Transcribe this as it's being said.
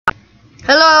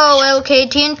Hello,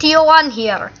 LKTNT01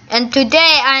 here, and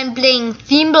today I'm playing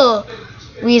THIMBLE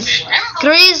with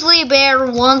Grizzly Bear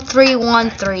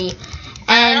 1313.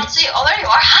 I don't see. Oh, there you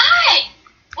are. Hi.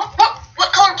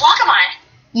 What color block am I?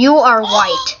 You are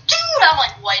white. Dude, I'm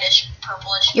like whitish,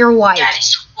 purplish. You're white.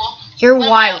 Daddy's cool. You're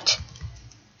white.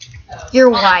 You're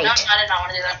No, white. No, I did not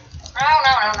want to do that.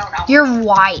 No. You're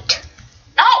white.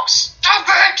 No, stop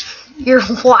it. You're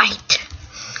white.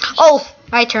 Oh,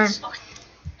 my turn. F5.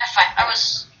 I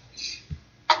was.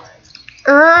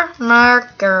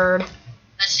 Markered.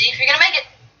 Let's see if you're gonna make it.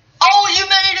 Oh, you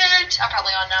made it. I'm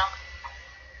probably on now.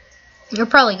 You're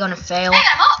probably gonna fail. Hey,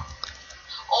 I'm up.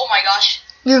 Oh my gosh.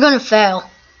 You're gonna fail.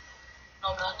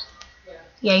 No, God.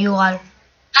 Yeah, you are.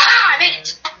 Ah, I made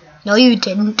it. No, you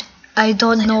didn't. I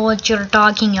don't know what you're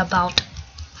talking about.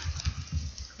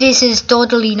 This is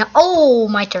totally not. Oh,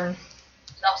 my turn.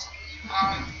 That was,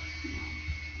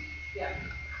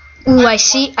 Ooh, I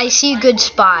see a good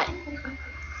spot.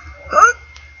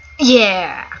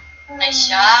 Yeah. Nice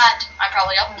shot. I'm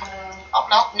probably up. Oh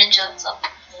no, ninja's up.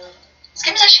 This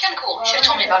game is actually kind of cool. You should have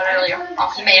told me about it earlier.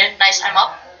 Oh, he made it. Nice. I'm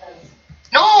up.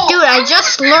 No. Dude, I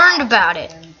just learned about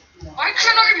it. Why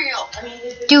couldn't I be up?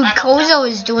 Dude, Kozo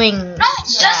is doing. No,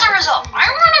 Cesar is up. I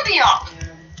want to be up.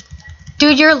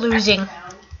 Dude, you're losing.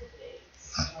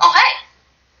 Oh hey.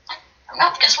 I'm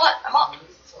up. Guess what? I'm up.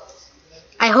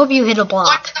 I hope you hit a Look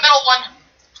block. at the middle one.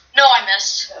 No, I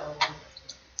missed.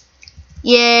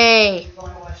 Yay.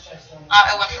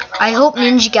 I went for the I hope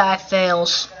Ninja Guy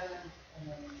fails.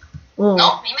 Ooh.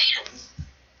 No, he made it.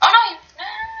 Oh no.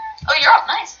 Oh, you're up.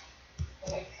 Nice.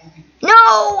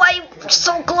 No, I'm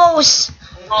so close.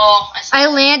 Oh, I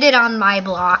landed on my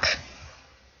block.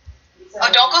 Oh,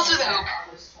 don't go through the hoop.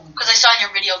 Because I saw in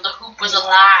your video the hoop was a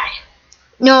lie.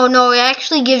 No, it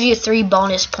actually gives you 3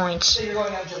 bonus points.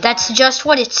 That's just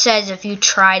what it says if you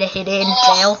try to hit it and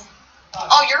fail.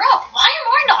 Oh, you're up. Why am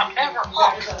I not ever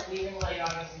up?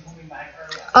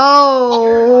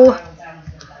 Oh.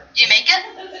 Do you make it?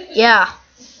 Yeah.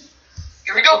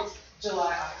 Here we go. Yes,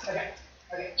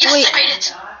 Wait. I made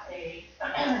it.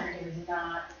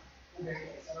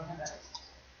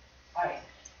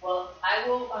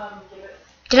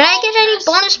 Did I get any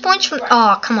bonus points from...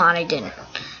 Oh, come on, I didn't.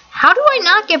 How do I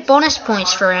not get bonus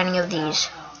points for any of these?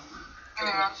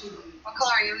 What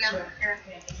color are you again? You're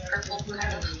purple,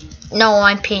 kind of. No,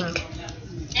 I'm pink.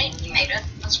 Hey, you made it.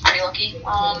 That's pretty lucky.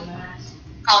 Probably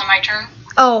my turn.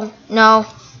 Oh, no.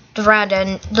 The round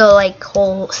ended. The,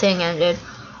 whole thing ended.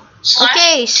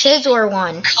 Okay, Scissor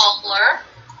won. Color.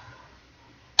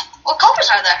 What colors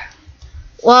are there?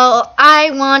 Well,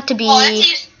 I want to be... Oh, let's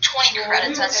use 20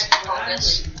 credits. That's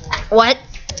bogus. What?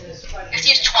 Let's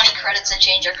use 20 credits and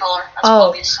change your color. That's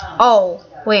Oh. bogus. Oh,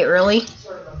 wait, really?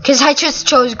 Because I just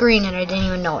chose green and I didn't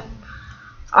even know it.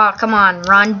 Oh, come on.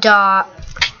 Rhonda.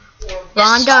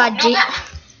 G.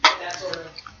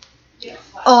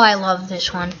 Oh, I love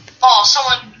this one. Oh,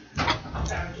 someone.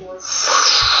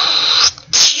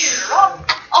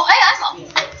 Oh, hey, I'm up.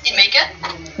 Did you make it?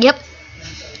 Yep.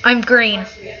 I'm green. Are you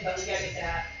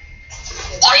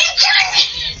kidding me?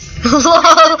 Lol. I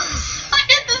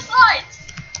hit the sides.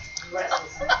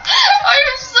 I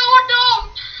am so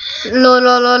dumb.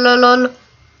 Lol.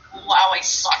 Wow, I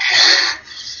suck.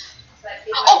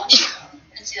 Oh, shit. I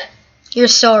didn't see that. You're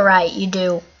so right, you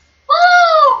do. Woo!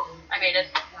 I made it.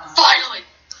 Finally.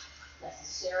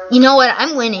 You know what?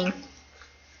 I'm winning.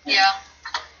 Yeah.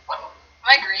 What? Am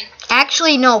I green?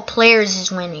 Actually, no. Players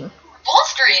is winning.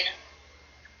 Both green.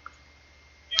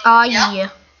 Aw, Yeah. yeah.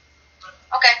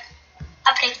 Okay.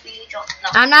 I pink for you, Joe. No.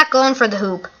 I'm not going for the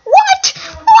hoop. What?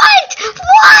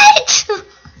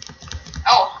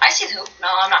 Oh, I see the hoop. No,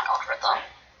 I'm not going for it, though.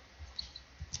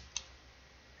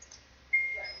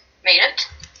 Made it.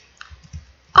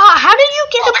 Ah, how did you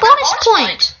get a I got bonus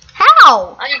point?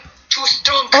 How? I am too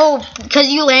strong. Oh,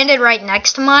 because you landed right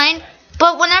next to mine?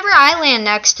 But whenever I land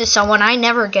next to someone, I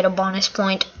never get a bonus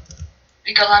point.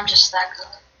 Because I'm just that good.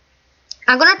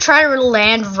 I'm going to try to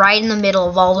land right in the middle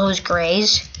of all those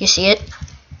grays. You see it?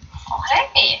 Oh,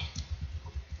 hey.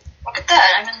 Look at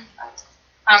that.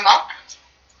 I'm up.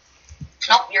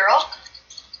 Nope, you're up.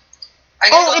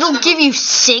 Oh, it'll give you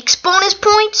 6 bonus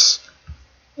points?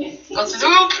 Go through the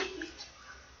hoop.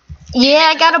 Yeah,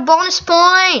 I got a bonus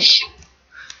point.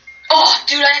 Oh,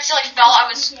 dude, I accidentally fell.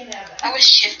 I was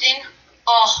shifting.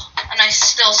 Oh, and I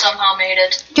still somehow made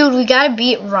it. Dude, we got to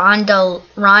beat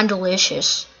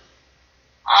Rondalicious.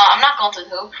 I'm not going through the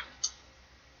hoop.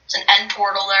 There's an end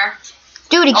portal there.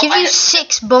 Dude, it gives I you hit-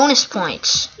 6 bonus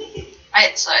points. I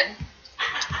hit side.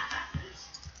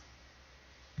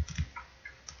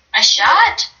 Nice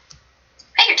shot.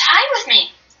 Hey, you're tied with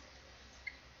me.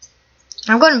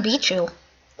 I'm gonna beat you.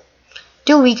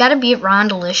 Dude, we gotta beat Ron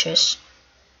Delicious.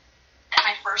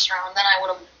 My first round, then I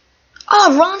would have.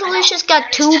 Oh, Ron Delicious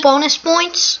got 2 bonus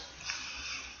points.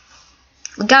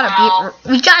 We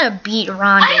gotta beat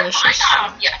Ron Delicious. I'm not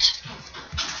up yet.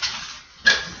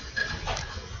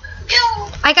 Ew.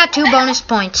 I got 2 bonus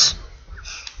points.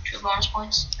 2 bonus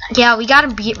points. Yeah, we gotta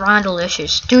beat Ron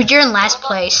Delicious. Dude, you're in last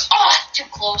place. Oh, too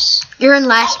close. You're in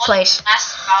last place.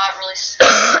 Really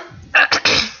sucks.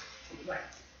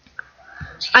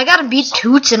 I gotta beat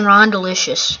Toots and Ron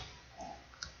Delicious.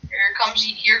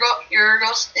 Here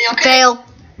goes. Okay. Fail.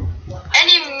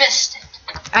 And you missed it.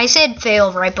 I said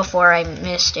fail right before I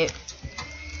missed it.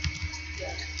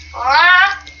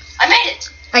 I made it.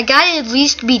 I gotta at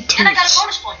least beat Toots. And I got a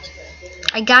bonus point.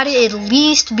 I gotta at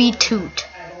least beat Toots.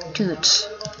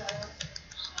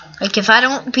 Like, if I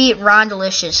don't beat Ron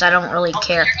Delicious, I don't really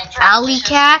care. Alley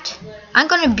Cat? I'm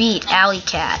gonna beat Alley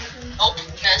Cat. Nope,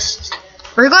 missed.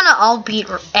 We're gonna all beat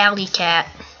Alley Cat.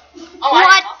 Oh,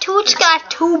 What? Toots got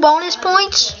 2 bonus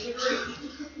points?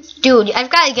 Dude, I've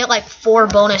gotta get like 4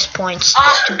 bonus points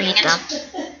to beat them.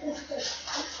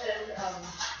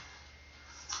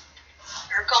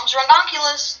 Here comes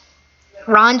Rondonculus.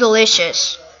 Ron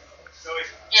Delicious.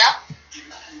 Yeah?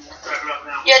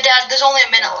 Yeah, Dad, there's only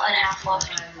a minute and a half left.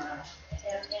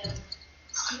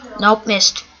 Nope,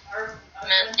 missed.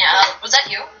 Yeah, was that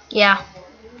you? Yeah.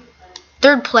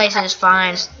 3rd place is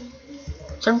fine.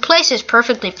 3rd place is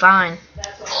perfectly fine.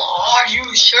 Oh, are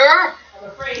you sure?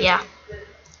 Yeah.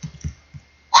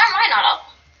 Why am I not up?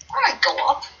 Why don't I go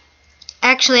up?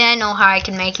 Actually, I know how I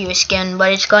can make you a skin,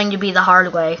 but it's going to be the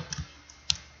hard way.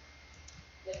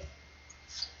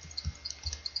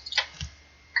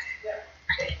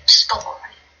 Okay, just go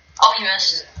already. Oh, he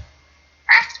missed.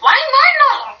 Why am I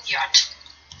not up yet?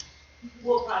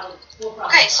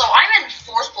 Okay, so I'm in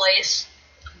 4th place.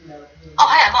 Oh,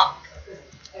 hi, I'm up.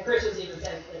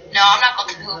 No, I'm not going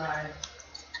to the hoop.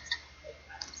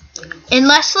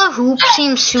 Unless the hoop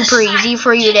seems super easy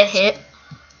for you to hit.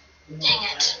 Dang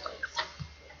it.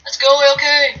 Let's go,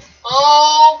 okay.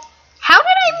 Oh! How did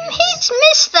I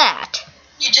miss that?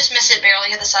 You just missed it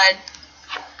barely at the side.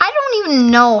 I don't even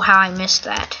know how I missed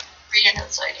that. Read into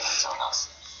the side, someone else.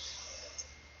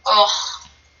 Oh.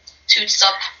 Toots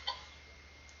up.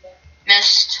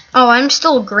 Missed. Oh, I'm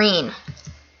still green.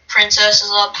 Princess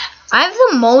is up. I have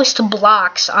the most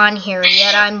blocks on here,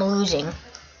 yet I'm losing.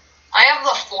 I have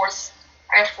the 4th.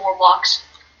 I have 4 blocks.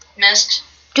 Missed.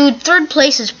 Dude, 3rd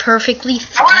place is perfectly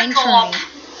fine for me.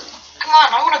 Come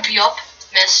on, I want to be up.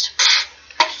 Missed.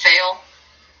 Fail.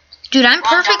 Dude, I'm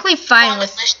perfectly fine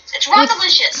with... It's Ron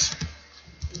Delicious.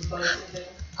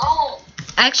 Oh.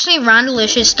 Actually, Ron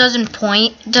Delicious doesn't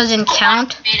count.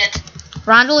 I made it.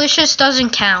 Ron Delicious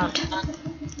doesn't count.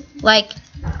 Like,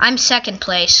 I'm 2nd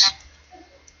place.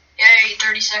 Yay,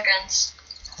 30 seconds.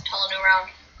 Till a new round.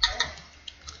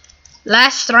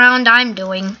 Last round I'm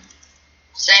doing.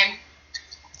 Same.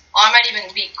 Well, I might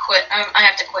even be quit. I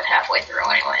have to quit halfway through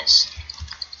anyways.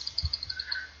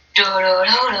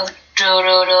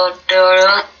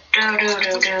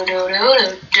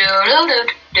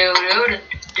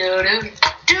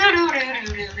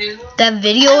 That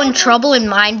video in Trouble in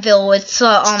Mineville with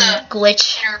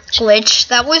glitch,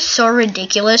 that was so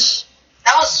ridiculous.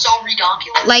 That was so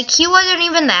redonkulous. Like, he wasn't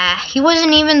even that. He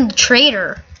wasn't even the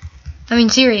traitor. I mean,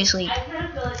 seriously.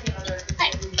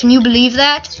 Can you believe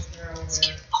that?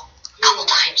 Oh, a couple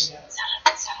times.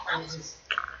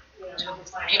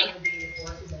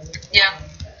 Yeah.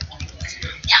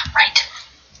 Yeah, right.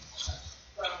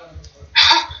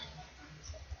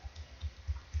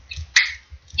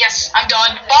 Yes, I'm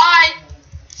done. Bye!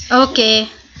 Okay.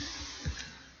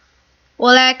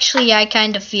 Well, actually, I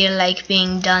kind of feel like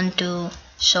being done too.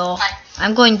 So,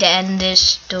 I'm going to end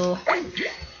this too.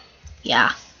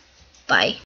 Yeah. Bye.